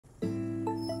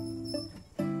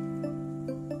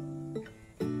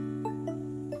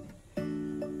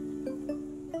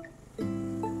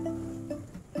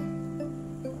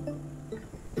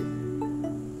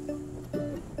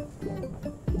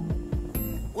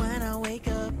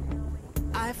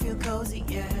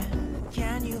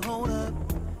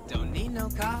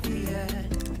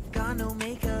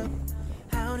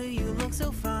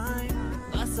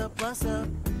bust up.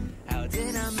 How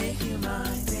did I make you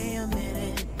mine? Stay a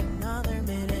minute, another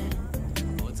minute.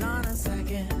 Hold on a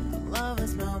second, love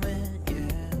this moment,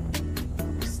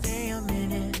 yeah. Stay a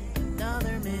minute,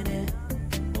 another minute.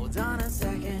 Hold on a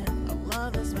second, I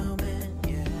love this moment,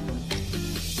 yeah.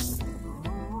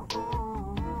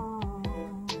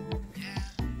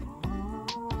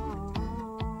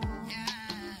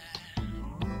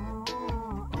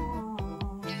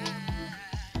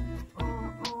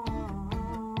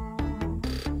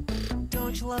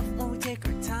 Don't you love when we take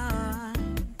our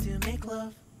time to make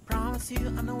love? Promise you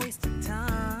I'm not wasting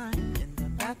time in the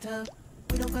bathtub.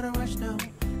 We don't gotta rush, no,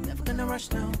 never gonna rush,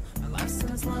 no. My life's in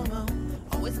a slow-mo,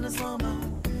 always in a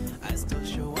slow-mo. I still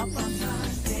show up on time.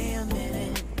 Stay a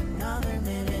minute, another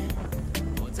minute.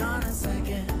 Hold on a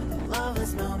second, love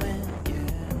this moment,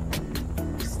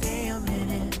 yeah. Stay a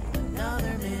minute,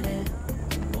 another minute.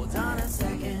 Hold on a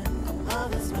second, I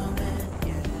love this moment,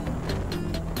 yeah.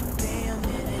 Stay a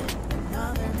minute,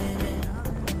 another minute.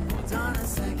 Hold on a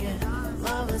second,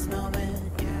 love this moment,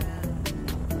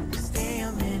 yeah. Stay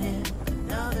a minute,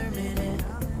 another minute.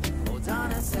 Hold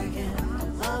on a second,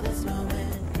 love this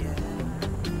moment, yeah.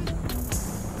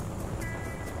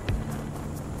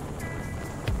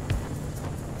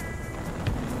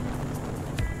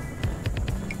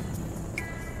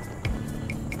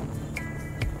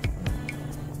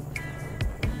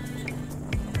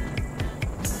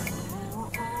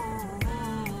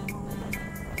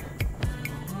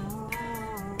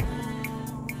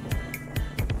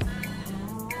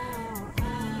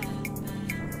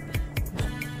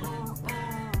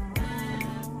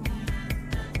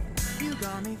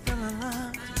 Got me feeling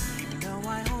loved, even though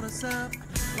I hold us up.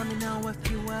 Let me know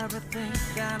if you ever think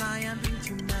that I am being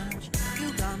too much.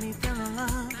 You got me feeling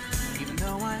loved, even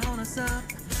though I hold us up.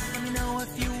 Let me know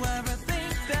if you ever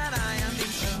think that I am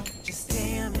being so. Just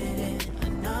stay a minute,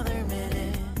 another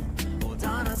minute. Hold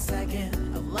on a second,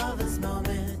 I love this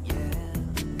moment, yeah.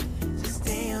 Just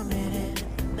stay a minute,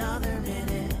 another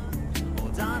minute.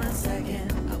 Hold on a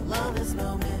second, I love this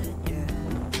moment, yeah.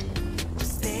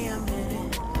 Just stay a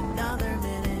minute, another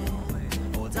minute.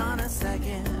 Hold on a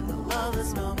second, I love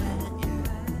this moment,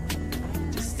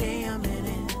 yeah. Just stay a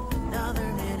minute,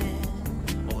 another minute.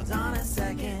 Hold on a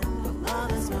second, I love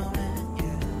this moment,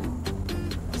 yeah.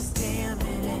 Just stay a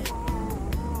minute.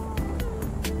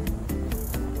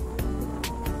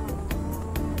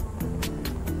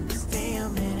 Stay a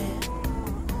minute.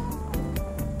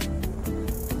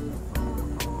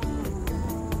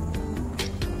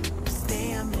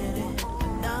 Stay a minute,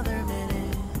 another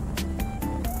minute.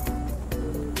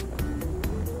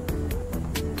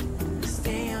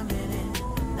 Stay a minute,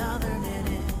 another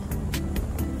minute.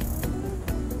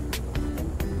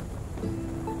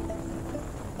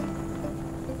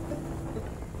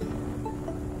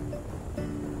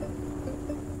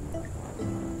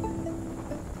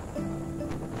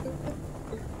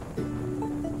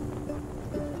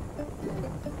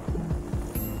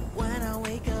 When I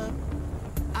wake up,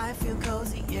 I feel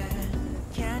cozy, yeah.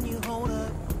 Can you hold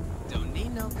up? Don't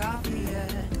need no coffee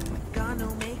yet. Got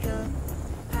no makeup.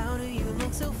 How do you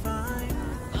look so fine?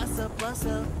 Bust up, bust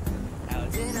up. How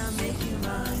did I make you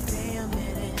mine? Stay a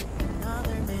minute,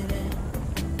 another minute.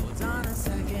 Hold on a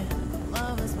second,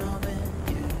 love this moment,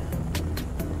 yeah.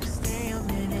 Stay a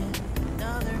minute,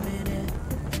 another minute.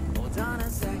 Hold on a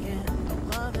second,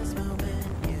 I love this moment,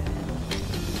 yeah.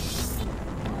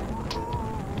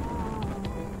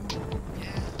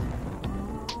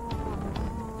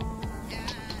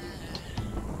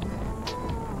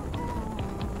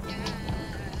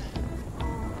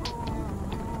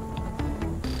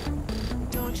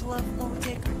 Don't you love when we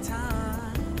take our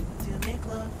time to make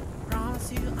love?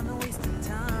 Promise you I'm not wasting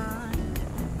time in the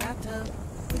bathtub.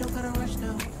 We don't gotta rush,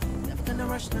 no, never gonna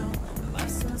rush, no. My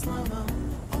life's in a slow-mo,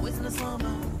 always in a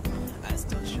slow-mo. I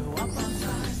still show up on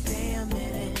time. Stay a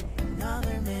minute,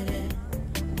 another minute.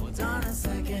 Hold on a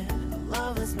second, I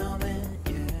love this moment,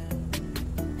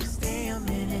 yeah. Stay a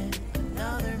minute,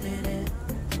 another minute.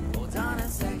 Hold on a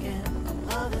second,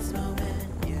 I love this moment,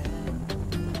 yeah.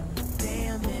 Stay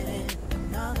a minute,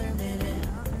 another minute.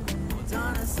 Hold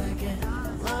on a second,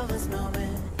 I love this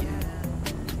moment,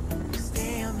 yeah.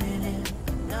 Stay a minute,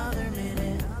 another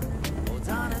minute. Hold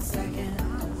on a second,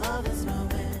 I love this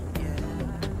moment,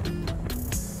 yeah.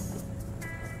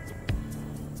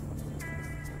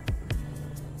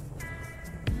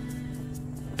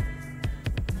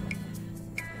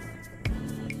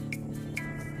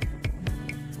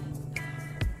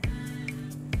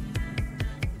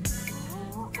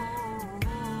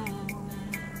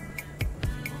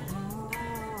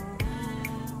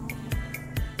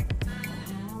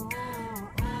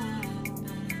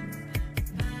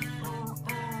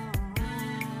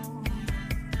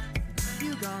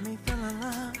 feeling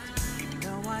loved, even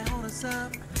though I hold us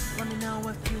up. Let me know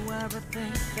if you ever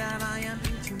think that I am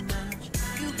being too much.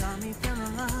 You got me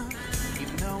feeling loved,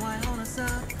 even though I hold us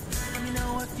up. Let me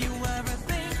know if you ever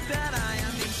think that I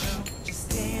am being so. Just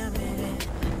stay a minute,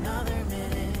 another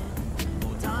minute.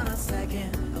 Hold on a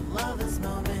second, I love this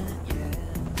moment, yeah.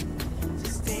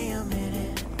 Just stay a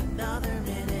minute, another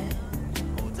minute.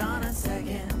 Hold on a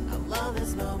second, I love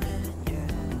this moment, yeah.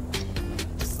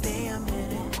 Just stay a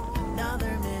minute,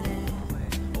 another minute.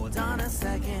 Hold on a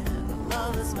second, I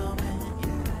love this moment,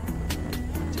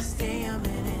 yeah. Just stay a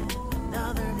minute,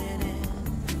 another minute.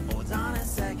 Hold on a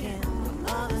second,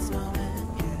 I love this moment,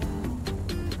 yeah.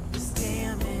 Just stay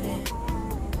a minute.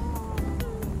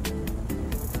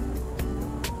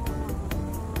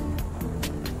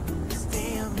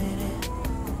 Stay a minute.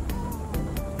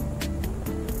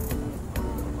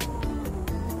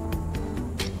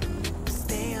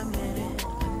 Stay a minute,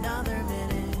 another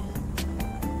minute.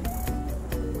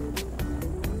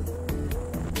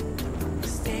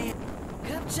 Stay.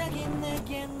 갑자기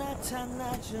내게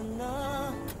나타나준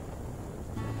너.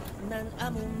 난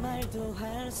아무 말도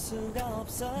할 수가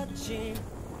없었지.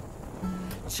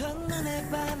 첫눈에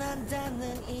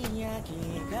반한다는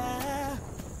이야기가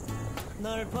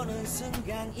널 보는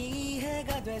순간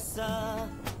이해가 됐어.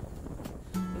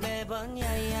 매번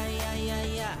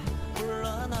야야야야야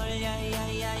불러 널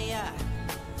야야야야.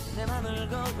 내 맘을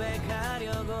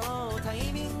고백하려고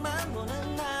타이밍만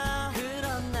보는 나.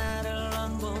 그런 나를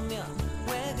넌 보며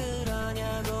왜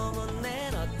그러냐고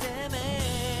묻네. 너 때문에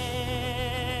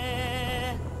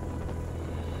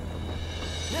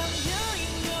I'm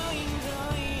going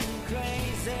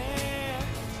crazy.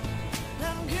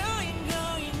 I'm going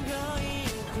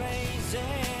crazy.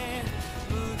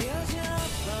 무뎌져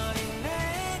버린 내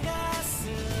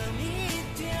가슴이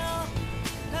뛰어.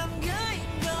 I'm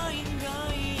going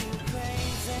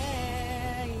crazy,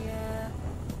 yeah.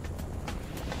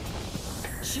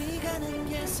 시간은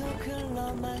계속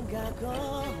흘러만 가고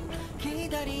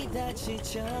기다리다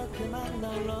지쳐 그만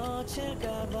널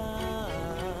놓칠까봐.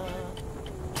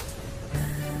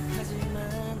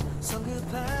 하지만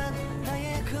성급한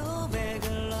나의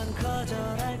고백을 넌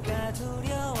거절할까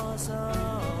두려워서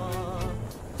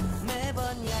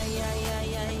매번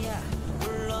야야야야야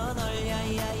불러 널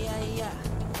야야야야.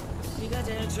 네가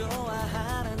제일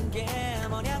좋아하는 게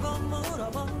뭐냐고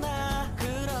물어본 나.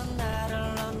 그런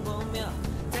나를 넌 보며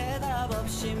대답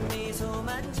없이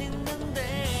미소만 짓는데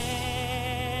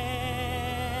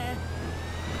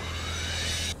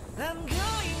I'm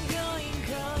going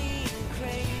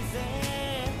crazy.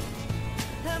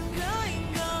 I'm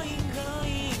going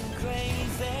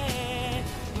crazy.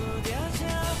 무뎌져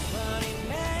버린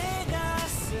내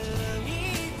가슴이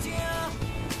뛰어.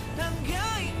 I'm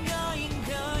going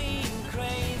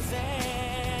crazy,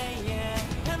 yeah.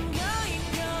 I'm going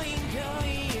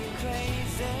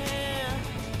crazy.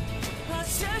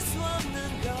 어쩔 수 없는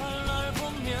걸 널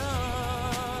보면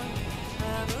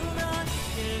아무런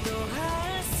일도 할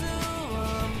수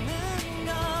없는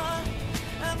걸.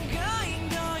 I'm going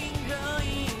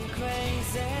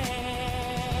crazy.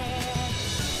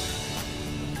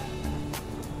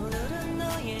 오늘은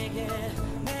너에게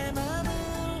내 맘을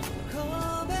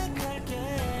고백할게.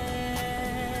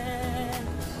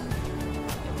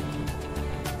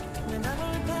 내 맘을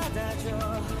받아줘.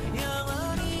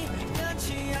 영원히 변치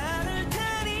않을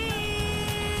테니.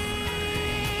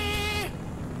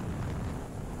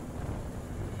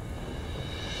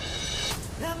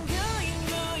 I'm going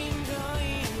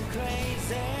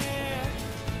crazy.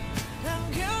 I'm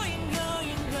going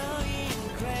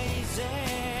crazy.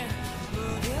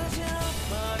 무뎌져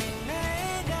버린 내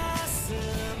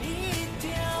가슴이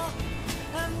뛰어.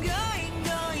 I'm going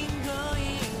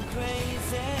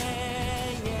crazy,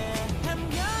 yeah. I'm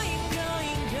going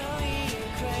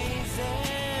crazy.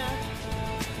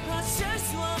 어쩔 수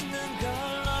없는 걸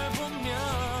널 보며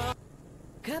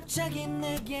갑자기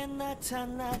내게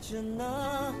나타나준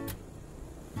너.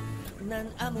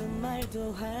 난 아무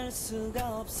말도 할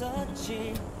수가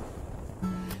없었지.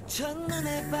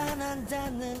 첫눈에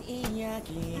반한다는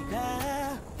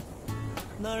이야기가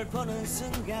널 보는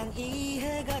순간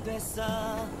이해가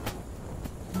됐어.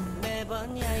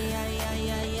 매번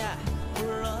야야야야야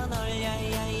불러 널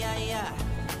야야야야.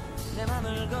 내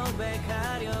맘을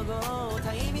고백하려고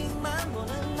타이밍만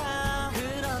보는 나.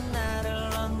 그런 나를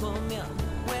넌 보며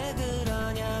왜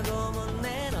그러냐고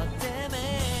묻네. 너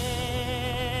때문에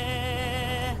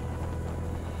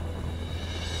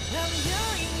I'm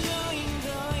going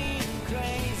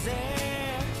crazy.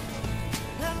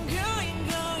 I'm going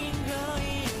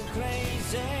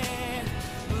crazy.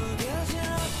 무뎌져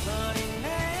버린 내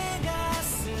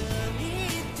가슴이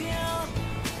뛰어.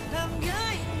 I'm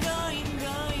going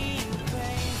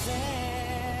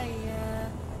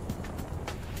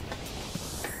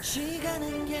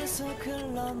시간은 계속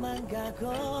흘러만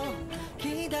가고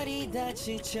기다리다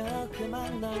지쳐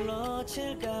그만 널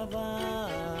놓칠까봐.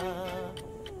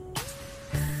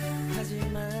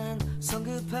 하지만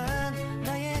성급한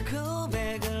나의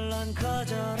고백을 넌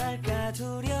거절할까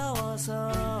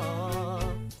두려워서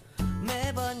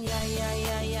매번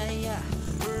야야야야야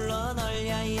불러 널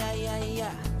야야야야.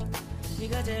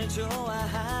 네가 제일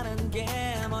좋아하는 게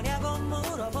뭐냐고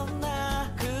물어본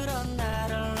나. 그런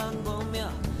나를 넌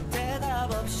보며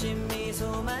대답 없이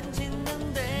미소만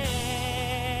짓는데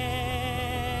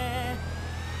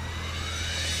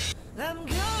I'm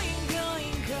going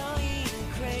going going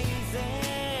crazy.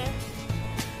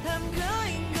 I'm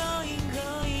going going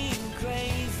going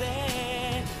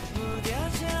crazy.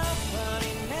 무뎌져 버린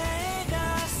내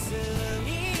가슴이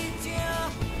뛰어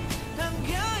I'm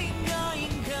going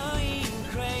going going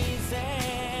crazy.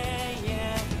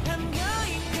 Yeah I'm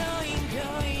going going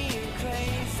going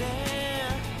crazy.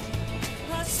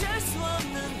 어쩔 수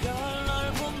없는 걸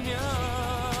널 보면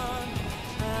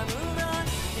아무런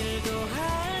일도 할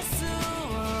수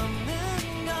없는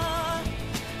걸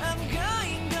I'm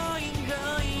going going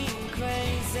going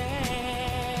crazy.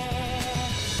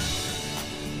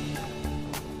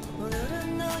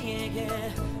 오늘은 너에게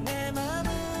내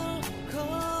맘을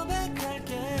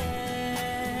고백할게.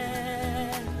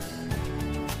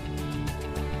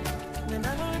 내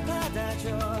맘을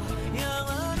받아줘.